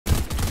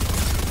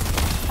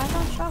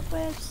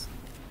waves.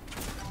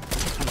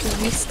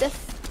 We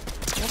stiff.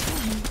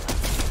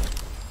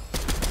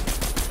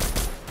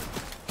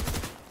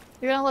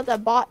 You're gonna let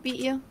that bot beat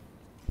you?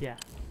 Yeah.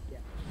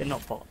 They're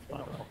not bots, by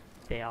the way.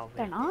 They are.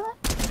 They're not?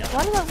 No.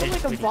 Why does that look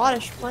like a Really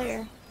botish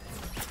player?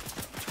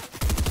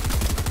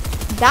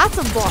 That's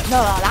a bot.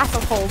 No, that's a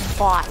whole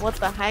bot. What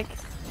the heck?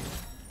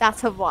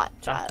 That's a bot,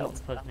 That's child. not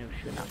the person who was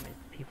shooting at me.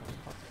 People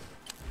are bots.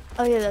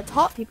 Oh yeah, the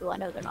top people, I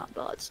know they're not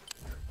bots.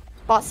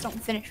 Bots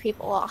don't finish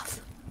people off.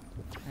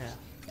 Yeah.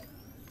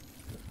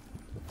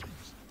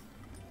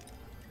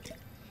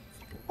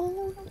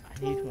 Oh, I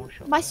need more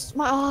shots.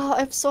 oh,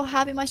 I'm so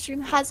happy my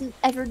stream hasn't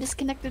ever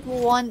disconnected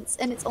once,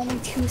 and it's only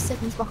 2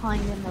 seconds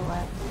behind in the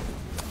way.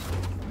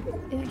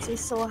 It makes me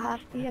so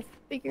happy. I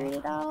figured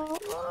it out.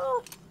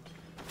 Oh.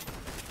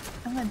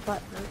 And my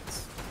butt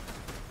hurts.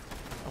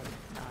 Oh,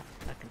 nah,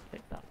 I can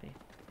fix that for you.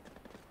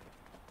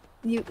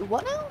 You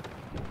what now?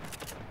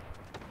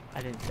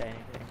 I didn't say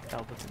anything.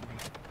 That wasn't me.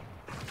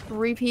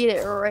 Repeat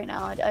it right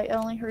now. I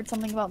only heard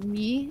something about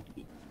me.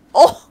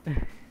 Oh!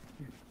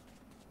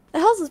 The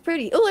house is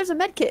pretty. Oh, there's a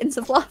med kit and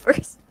some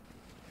floppers.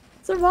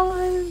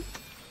 Survive!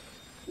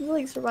 It's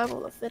like survival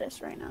of the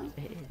fittest right now.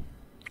 It is.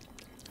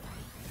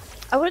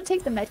 I would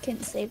take the med kit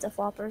and save the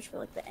floppers for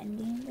like the end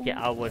game thing.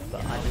 Yeah, I would,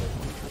 but I just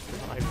want to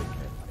survive with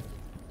it.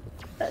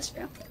 That's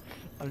true.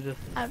 I'm just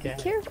Be scared.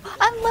 careful.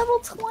 I'm level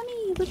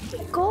 20. Let's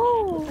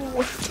go.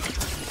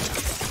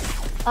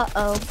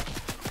 Uh-oh.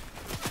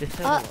 This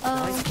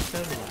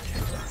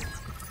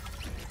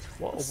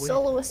What a weird.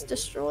 Soloist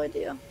destroyed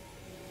you.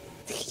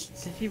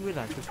 Did you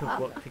realise we could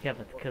work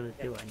together to kill the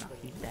duo and now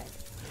he's dead?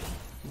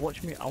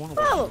 Watch me, I wanna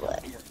Probably.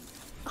 watch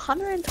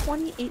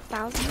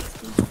 128,000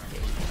 XP.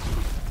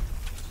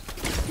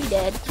 He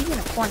dead. He's in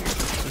a corner.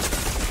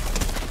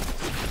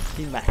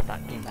 He messed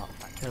that game up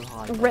so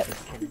hard. Rip.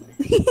 Just kidding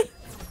me.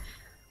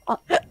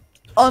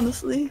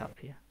 Honestly. Up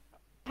here.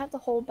 I have to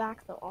hold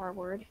back the R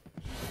word.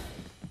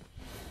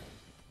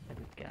 There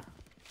we go.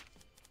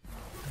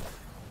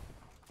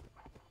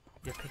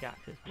 Your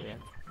pickaxe is weird.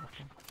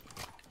 Nothing.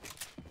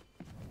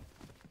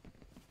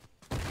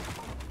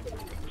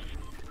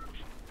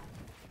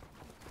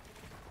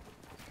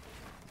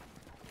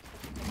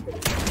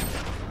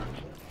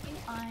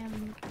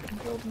 I'm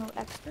build mode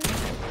expert.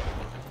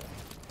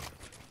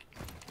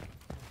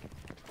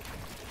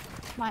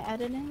 My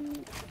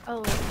editing.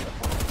 Oh.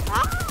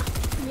 Ah!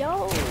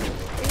 Yo!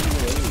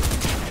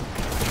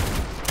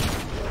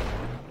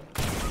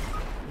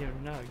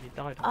 No, you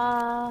died.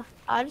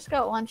 I just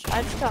got I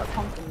just got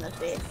pumped in the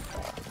face.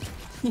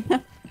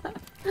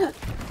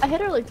 I hit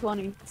her like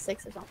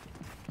 26 or something.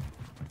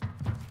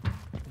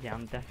 Yeah,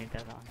 I'm definitely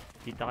dead on.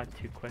 You died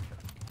too quick.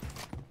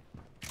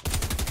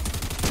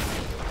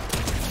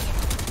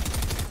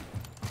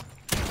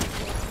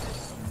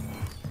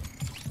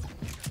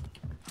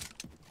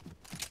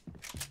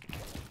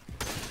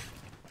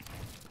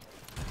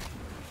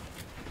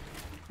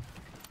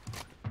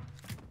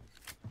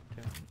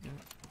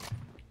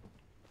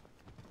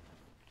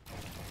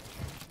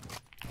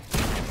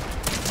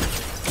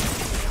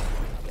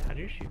 How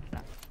do you shoot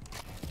that?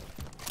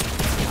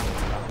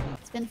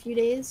 It's been a few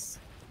days.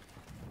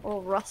 A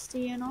little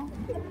rusty, you know?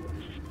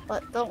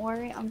 But don't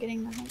worry, I'm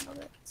getting the hang of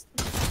it.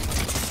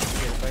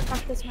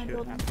 Practice my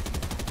building.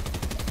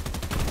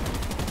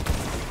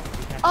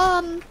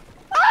 Ah!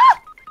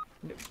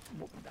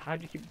 How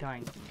do you keep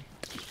dying to me?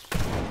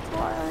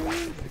 Why?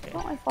 It's Okay.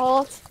 not my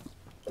fault.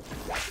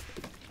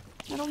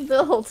 I don't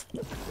build.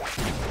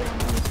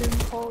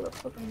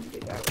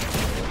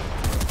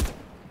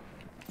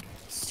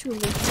 It's too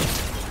late.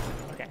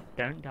 Okay,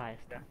 don't die,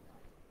 Stan.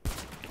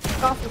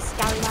 Fuck off, you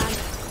scallywag.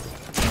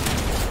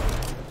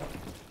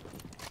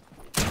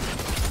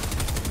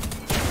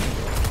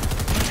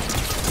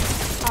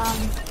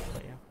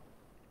 But yeah.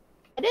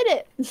 I did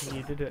it!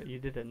 You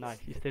did it nice.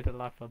 You stayed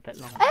alive for a bit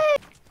longer. Hey!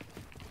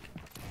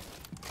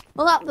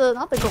 Well, not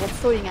the girl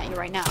shooting at you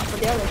right now, but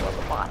the other girl at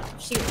the bottom.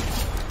 She. Be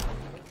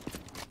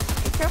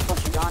careful,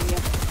 she's on you.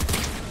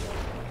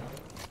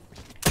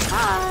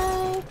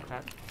 Hi!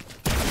 Cracked.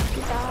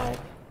 He died.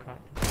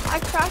 Cracked. I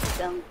cracked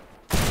him.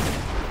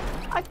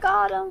 I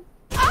got him.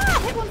 Ah!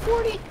 Hit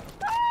 140!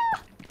 Ah!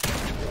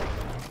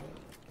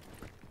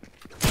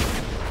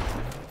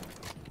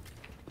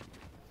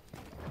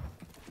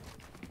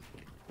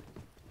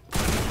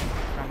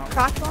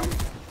 Cracked one.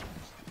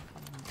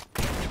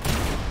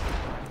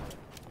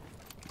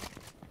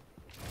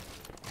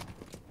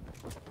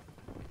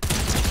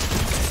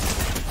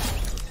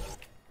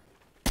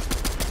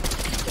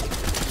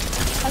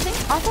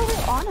 I thought we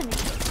were on an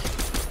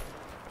east.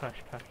 Push.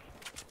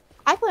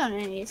 I play on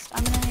an east.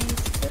 I'm in an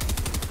east.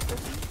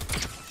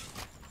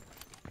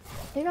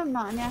 Maybe I'm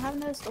not. I mean, I have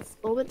noticed a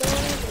little bit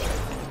there.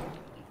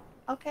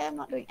 Okay, I'm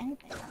not doing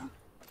anything now.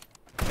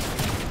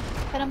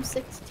 Hit him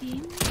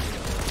 16.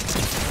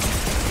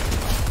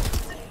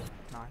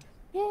 Nice.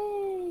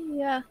 Yay!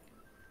 Yeah.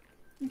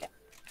 Okay.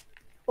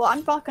 Well,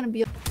 I'm not gonna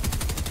be.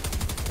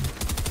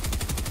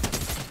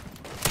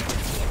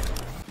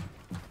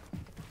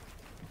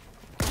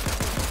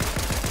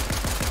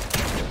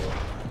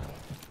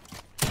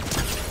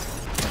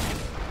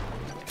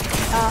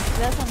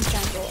 that's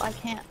understandable. I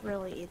can't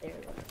really either.